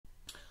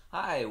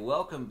Hi,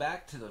 welcome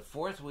back to the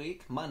fourth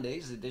week,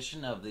 Monday's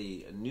edition of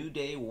the New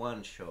Day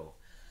One show.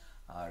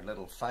 Our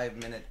little 5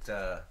 minute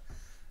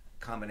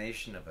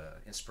combination of an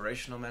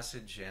inspirational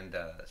message and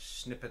a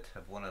snippet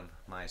of one of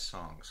my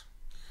songs.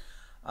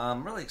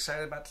 I'm really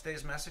excited about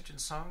today's message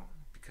and song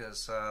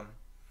because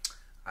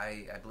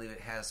I believe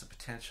it has the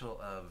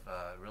potential of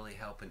really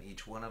helping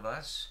each one of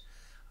us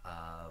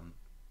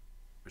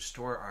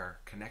restore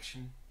our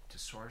connection to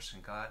Source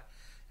and God,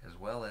 as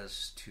well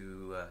as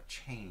to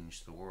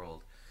change the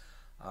world.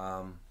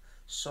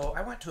 So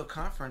I went to a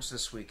conference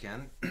this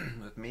weekend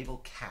with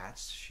Mabel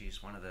Katz.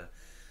 She's one of the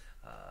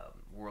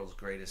world's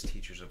greatest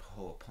teachers of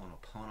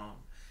Ho'oponopono,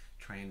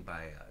 trained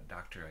by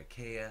Dr.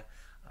 Ikea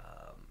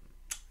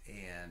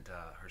and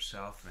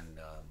herself and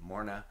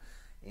Morna.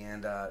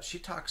 And she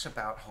talks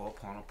about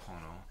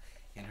Ho'oponopono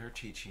in her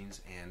teachings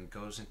and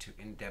goes into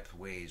in-depth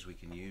ways we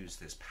can use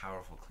this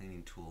powerful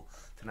cleaning tool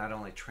to not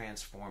only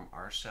transform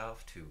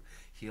ourselves, to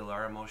heal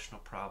our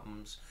emotional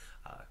problems,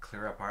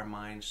 clear up our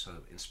minds so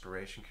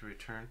inspiration can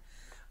return.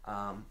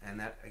 And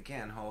that,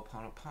 again,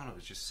 Ho'oponopono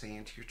is just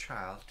saying to your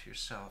child, to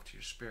yourself, to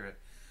your spirit,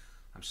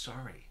 I'm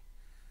sorry.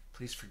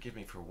 Please forgive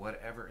me for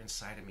whatever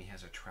inside of me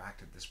has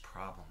attracted this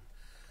problem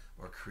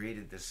or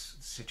created this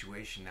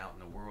situation out in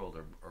the world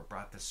or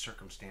brought this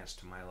circumstance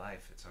to my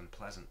life. It's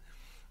unpleasant.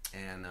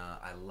 And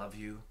I love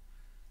you.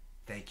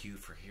 Thank you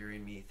for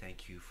hearing me.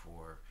 Thank you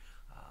for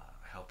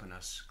helping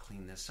us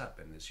clean this up.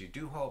 And as you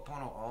do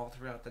Ho'opono all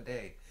throughout the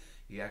day,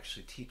 you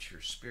actually teach your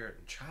spirit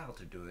and child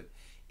to do it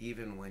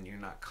even when you're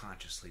not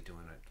consciously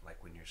doing it,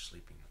 like when you're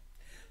sleeping.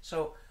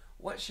 So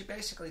what she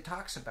basically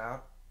talks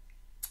about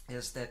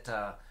is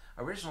that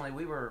originally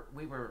we were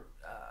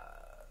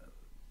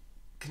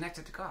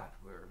connected to God.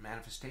 We were a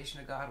manifestation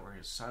of God. We're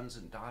His sons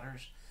and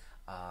daughters,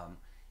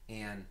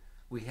 and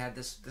we had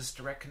this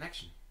direct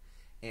connection.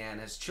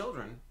 And as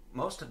children,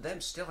 most of them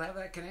still have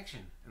that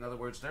connection. In other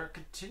words, they're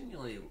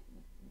continually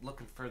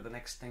looking for the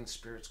next thing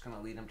Spirit's going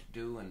to lead them to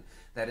do, and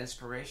that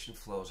inspiration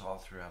flows all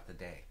throughout the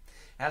day.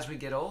 As we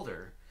get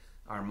older,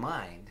 our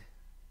mind,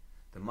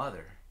 the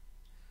mother,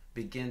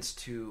 begins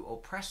to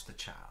oppress the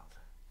child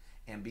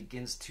and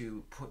begins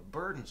to put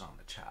burdens on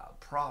the child,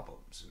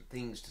 problems and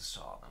things to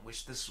solve. I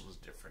wish this was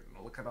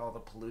different. Look at all the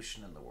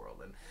pollution in the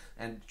world.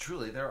 And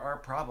truly, there are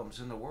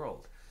problems in the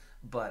world.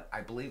 But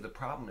I believe the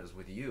problem is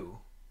with you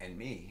and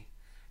me,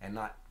 and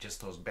not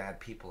just those bad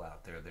people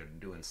out there that are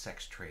doing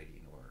sex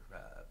trading or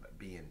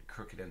being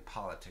crooked in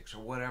politics or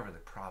whatever the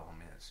problem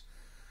is.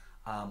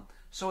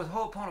 So with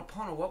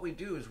Ho'oponopono, what we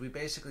do is we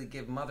basically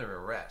give Mother a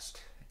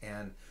rest,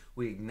 and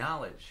we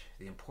acknowledge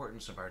the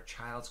importance of our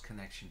child's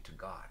connection to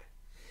God.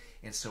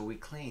 And so we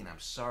clean, I'm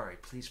sorry,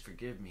 please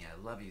forgive me, I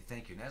love you,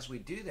 thank you. And as we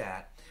do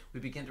that, we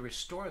begin to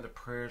restore the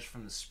prayers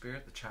from the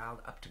Spirit, the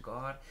child, up to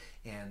God,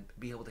 and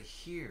be able to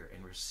hear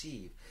and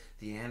receive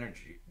the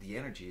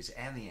energies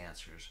and the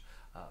answers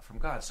from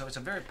God. So it's a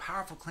very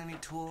powerful cleaning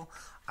tool.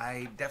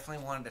 I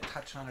definitely wanted to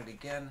touch on it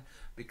again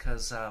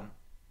because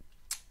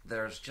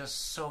there's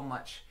just so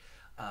much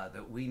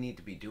that we need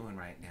to be doing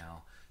right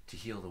now to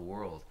heal the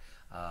world.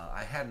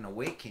 I had an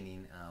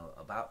awakening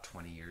about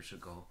 20 years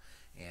ago,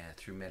 and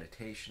through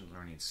meditation,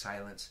 learning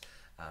silence,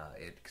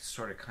 it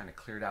sort of kind of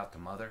cleared out the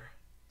mother,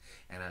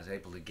 and I was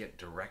able to get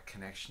direct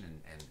connection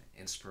and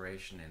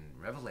inspiration and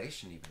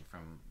revelation even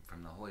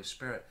from the Holy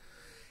Spirit.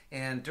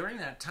 And during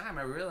that time,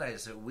 I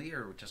realized that we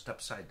are just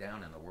upside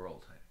down in the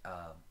world,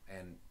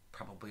 and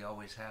probably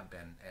always have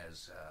been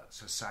as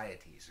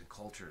societies and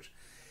cultures.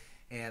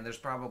 And there's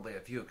probably a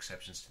few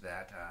exceptions to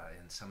that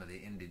in some of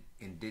the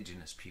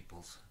indigenous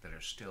peoples that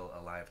are still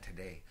alive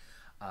today.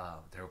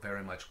 They're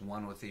very much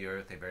one with the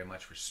earth. They very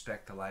much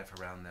respect the life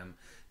around them.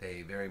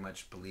 They very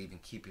much believe in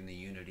keeping the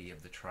unity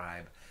of the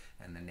tribe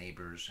and the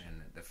neighbors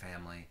and the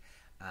family.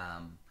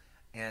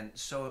 And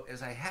so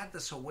as I had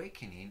this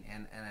awakening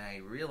and I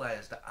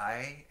realized that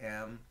I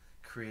am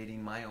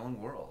creating my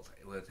own world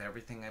with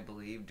everything I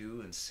believe,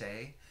 do, and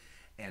say,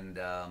 and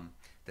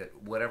that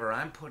whatever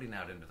I'm putting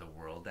out into the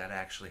world, that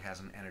actually has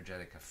an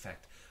energetic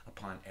effect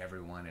upon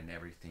everyone and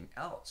everything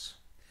else.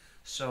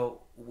 So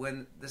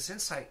when this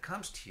insight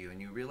comes to you and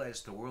you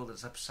realize the world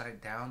is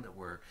upside down, that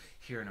we're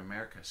here in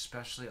America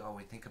especially, all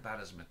we think about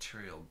is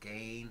material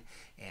gain,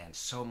 and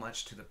so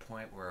much to the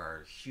point where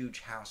our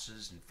huge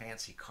houses and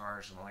fancy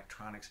cars and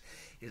electronics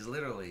is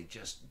literally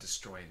just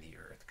destroying the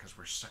earth because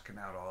we're sucking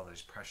out all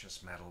those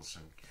precious metals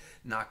and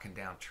knocking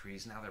down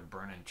trees. Now they're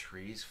burning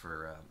trees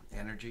for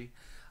energy.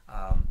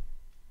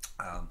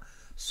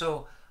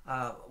 So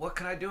what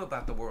can I do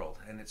about the world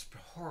and its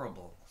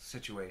horrible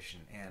situation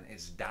and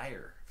its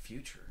dire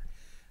future?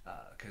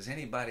 Because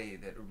anybody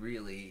that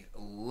really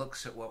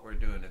looks at what we're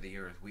doing to the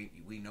earth,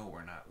 we know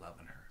we're not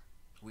loving her.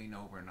 We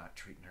know we're not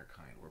treating her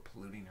kind. We're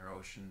polluting her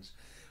oceans.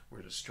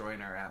 We're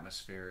destroying our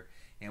atmosphere.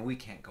 And we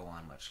can't go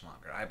on much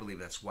longer. I believe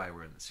that's why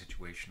we're in the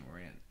situation we're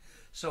in.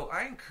 So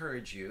I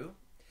encourage you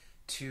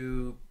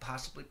to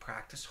possibly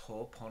practice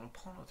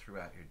Ho'oponopono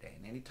throughout your day.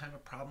 And anytime a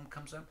problem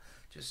comes up,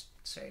 just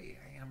say,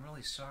 hey, I'm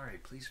really sorry.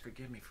 Please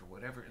forgive me for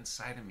whatever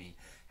inside of me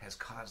has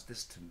caused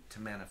this to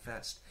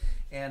manifest.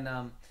 And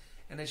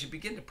And as you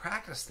begin to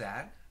practice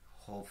that,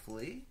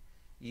 hopefully,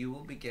 you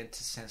will begin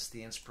to sense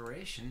the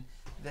inspiration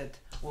that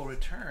will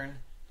return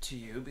to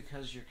you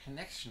because your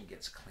connection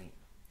gets clean.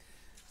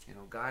 You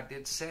know, God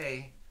did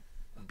say,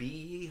 "Be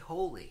ye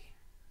holy,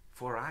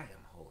 for I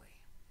am holy."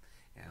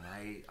 And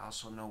I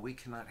also know we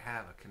cannot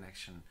have a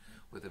connection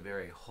with a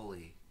very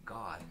holy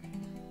God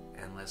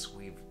unless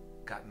we've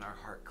gotten our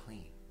heart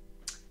clean.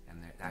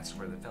 And that's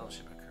where the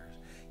fellowship occurs.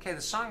 Okay,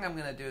 the song I'm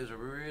going to do is a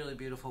really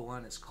beautiful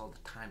one. It's called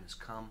 "The Time Has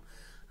Come."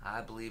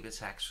 I believe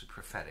it's actually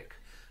prophetic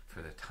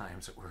for the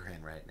times that we're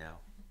in right now.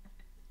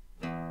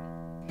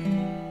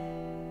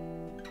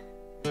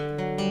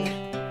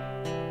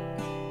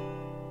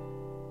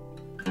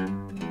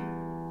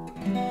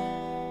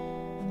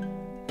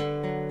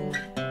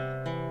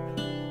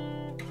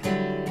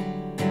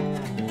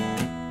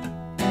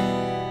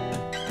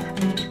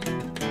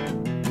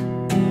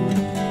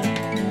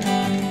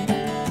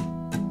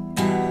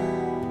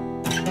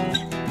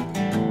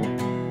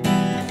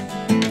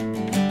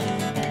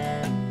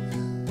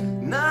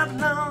 Not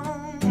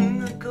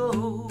long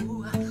ago,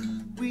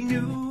 we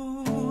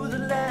knew the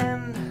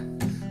land,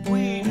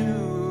 we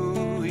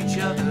knew each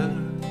other.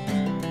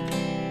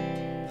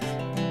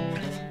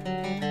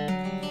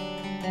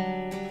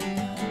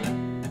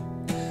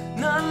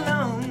 Not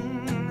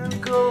long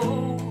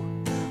ago,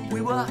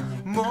 we were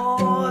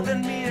more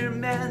than mere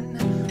men,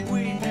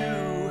 we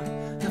knew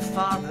the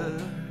Father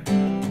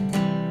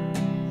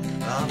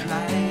of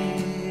life.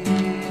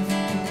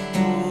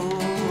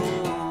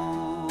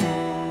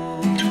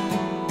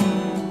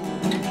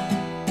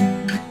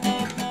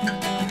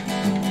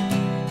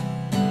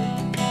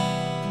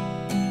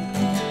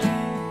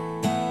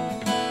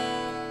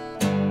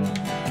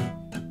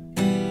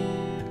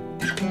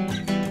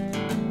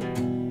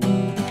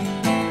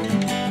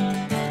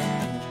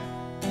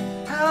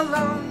 How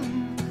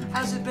long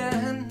has it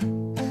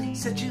been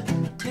since you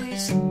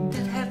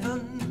tasted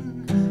heaven?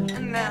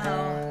 And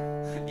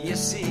now you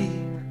see,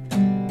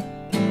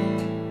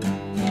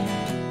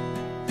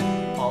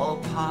 all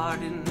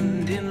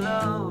pardoned in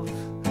love,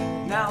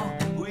 now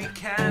we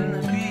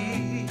can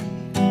be.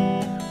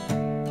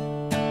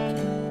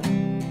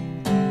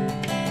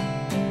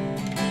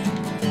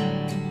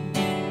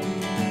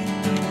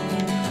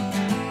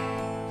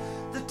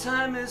 The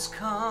time has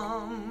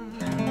come,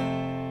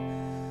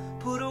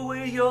 put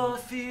away your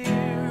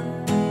fear.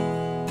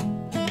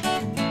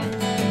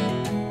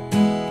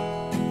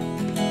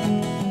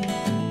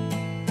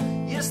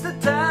 Yes, the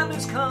time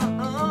has come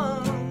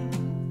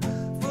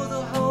for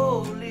the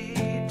holy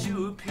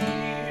to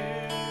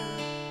appear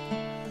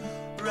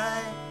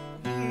right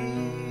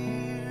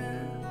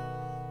here.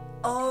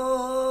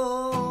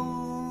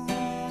 Oh,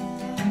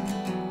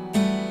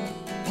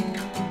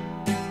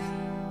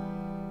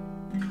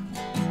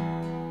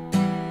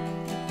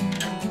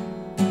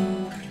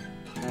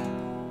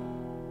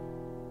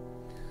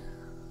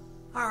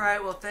 all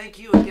right, well, thank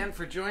you again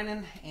for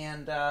joining,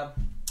 and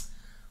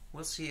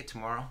we'll see you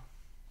tomorrow.